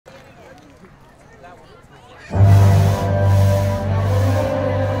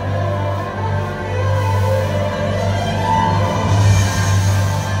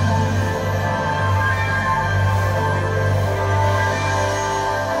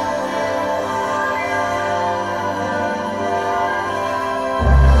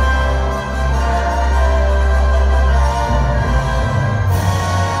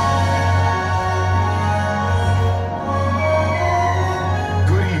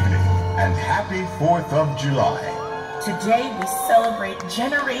happy 4th of July. Today we celebrate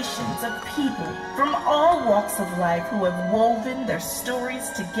generations of people from all walks of life who have woven their stories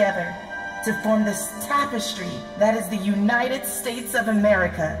together to form this tapestry that is the United States of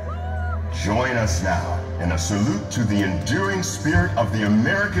America. Join us now in a salute to the enduring spirit of the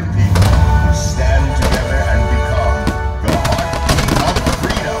American people who stand together and become the heartbeat of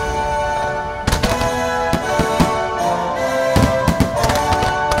freedom.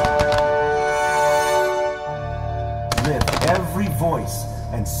 Lift every voice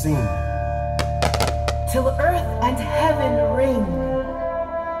and sing. Till earth and heaven ring.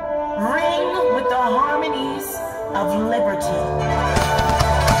 Ring with the harmonies of liberty.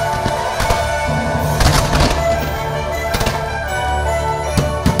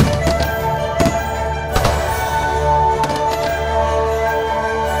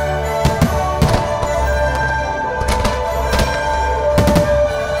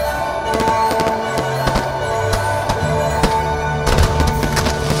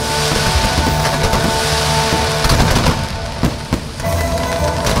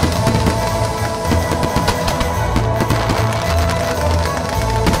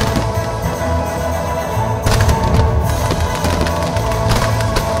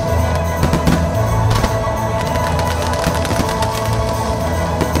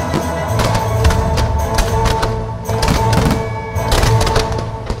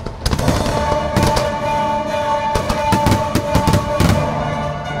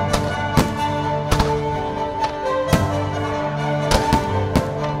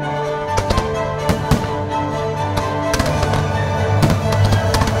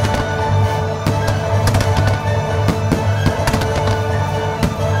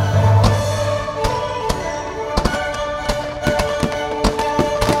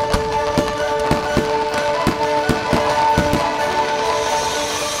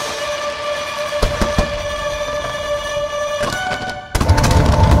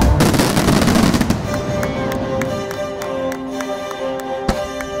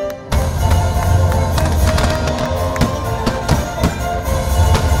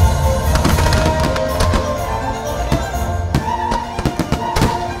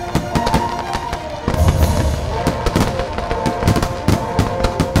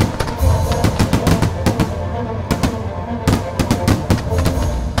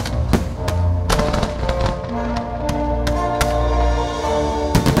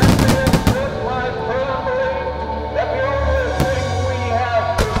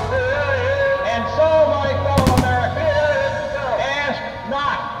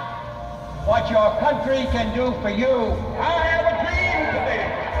 What your country can do for you. I have a dream today.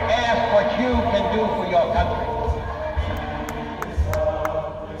 Ask what you can do for your country.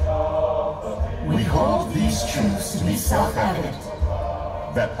 We hold these truths to be self-evident.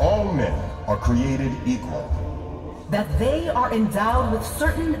 That all men are created equal. That they are endowed with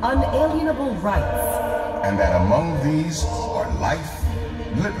certain unalienable rights. And that among these are life,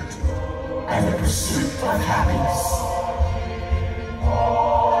 liberty, and the pursuit of happiness.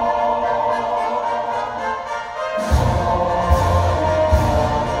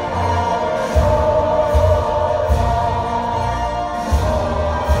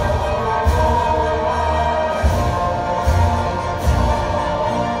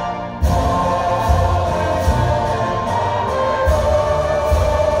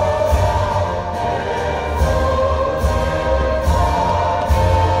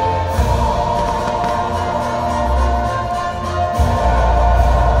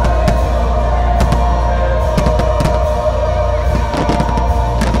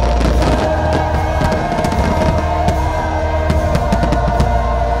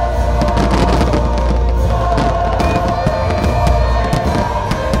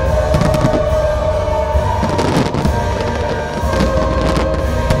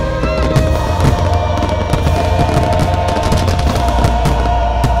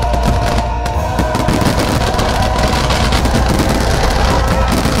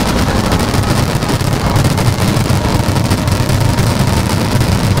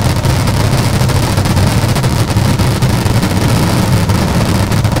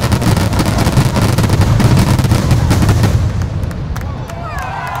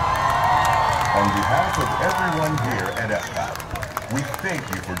 On behalf of everyone here at Epcot, we thank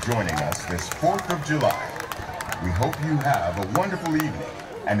you for joining us this 4th of July. We hope you have a wonderful evening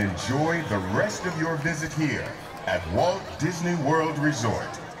and enjoy the rest of your visit here at Walt Disney World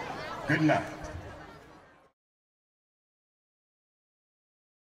Resort. Good night.